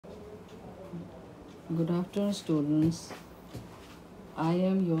Good afternoon, students. I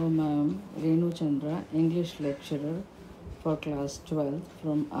am your ma'am Renu Chandra, English lecturer for class 12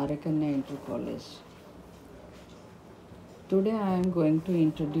 from Arakanna Inter College. Today I am going to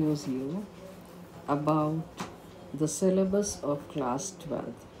introduce you about the syllabus of class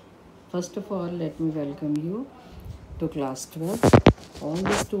 12. First of all, let me welcome you to class 12. All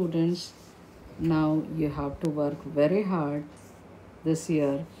the students, now you have to work very hard this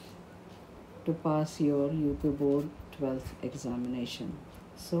year to pass your UP Board 12th examination.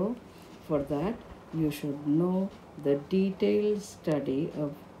 So, for that, you should know the detailed study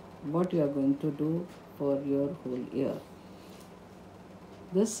of what you are going to do for your whole year.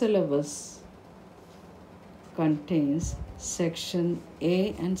 This syllabus contains section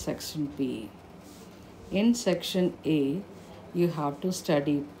A and section B. In section A, you have to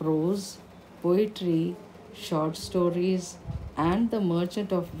study prose, poetry, short stories, and The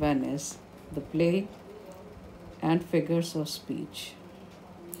Merchant of Venice, the play, and figures of speech.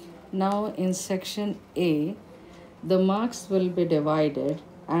 Now, in section A, the marks will be divided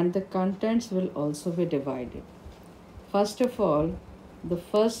and the contents will also be divided. First of all, the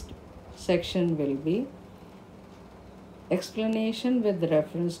first section will be explanation with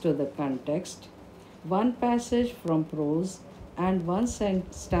reference to the context, one passage from prose, and one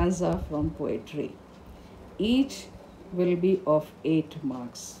stanza from poetry. Each will be of 8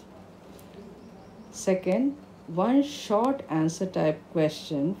 marks. Second, one short answer type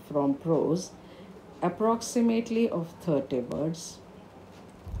question from prose, approximately of 30 words,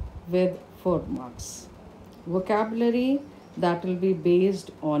 with 4 marks. Vocabulary that will be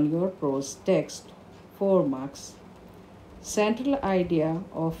based on your prose text, 4 marks. Central idea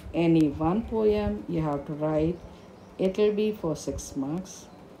of any one poem you have to write, it will be for 6 marks.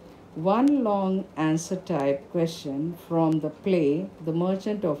 One long answer type question from the play The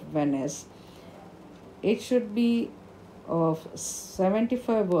Merchant of Venice, it should be of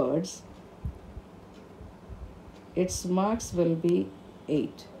 75 words. Its marks will be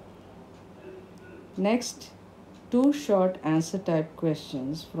 8. Next, 2 short answer type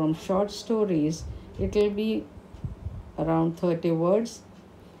questions from short stories. It will be around 30 words,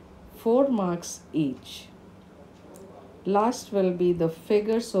 4 marks each. Last will be the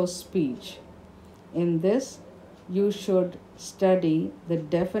figures of speech. In this, you should study the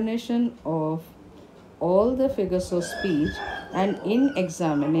definition of all the figures of speech, and in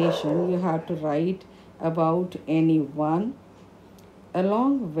examination you have to write about any one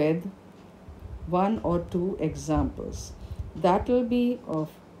along with 1 or 2 examples. That will be of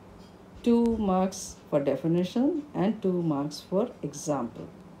 2 marks for definition and 2 marks for example.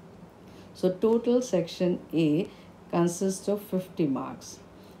 So total section A consists of 50 marks,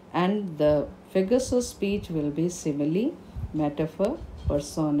 and the figures of speech will be simile, metaphor,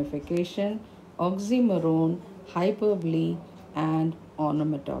 personification, oxymoron, hyperbole, and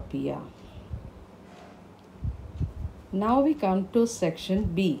onomatopoeia. Now we come to section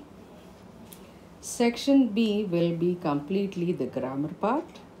B. Section B will be completely the grammar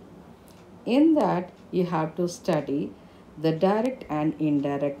part. In that, you have to study the direct and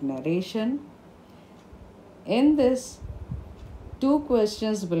indirect narration. In this, 2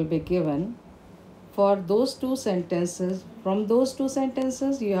 questions will be given for those 2 sentences. From those 2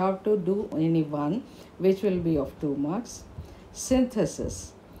 sentences, you have to do any one, which will be of 2 marks.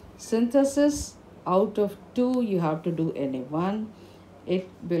 Synthesis. Synthesis, out of 2, you have to do any one. It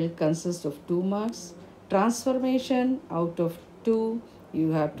will consist of 2 marks. Transformation, out of 2,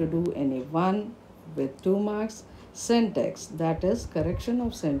 you have to do any one with 2 marks. Syntax, that is correction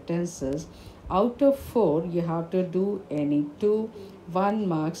of sentences, out of 4, you have to do any 2, 1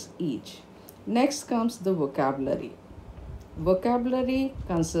 marks each. Next comes the vocabulary. Vocabulary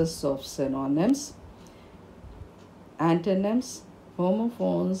consists of synonyms, antonyms,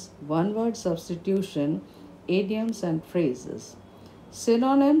 homophones, one-word substitution, idioms, and phrases.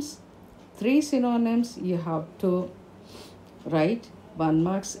 Synonyms, 3 synonyms you have to write, 1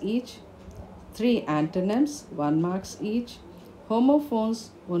 marks each. 3 antonyms, 1 marks each. Homophones,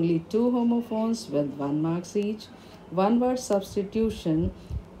 only 2 homophones with 1 marks each. One-word substitution,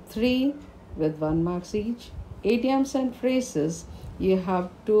 3 with 1 marks each. Idioms and phrases, you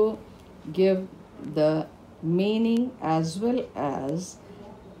have to give the meaning as well as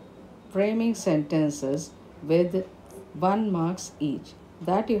framing sentences with 1 marks each.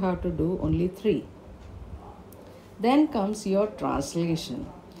 That you have to do only 3. Then comes your translation.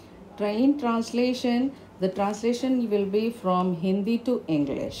 In translation, the translation will be from Hindi to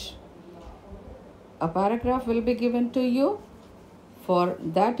English. A paragraph will be given to you. For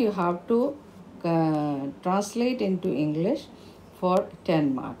that, you have to translate into English for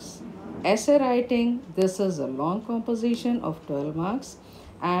 10 marks. Essay writing, this is a long composition of 12 marks,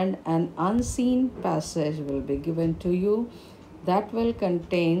 and an unseen passage will be given to you that will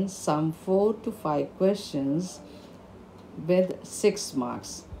contain some 4 to 5 questions with 6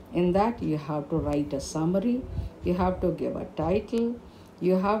 marks. In that, you have to write a summary, you have to give a title,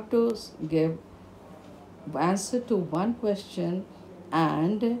 you have to give answer to one question,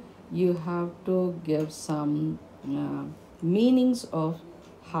 and you have to give some meanings of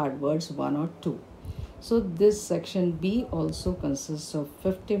hard words, one or two. So this section B also consists of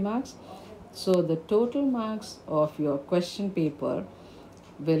 50 marks. So the total marks of your question paper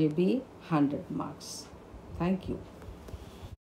will be 100 marks. Thank you.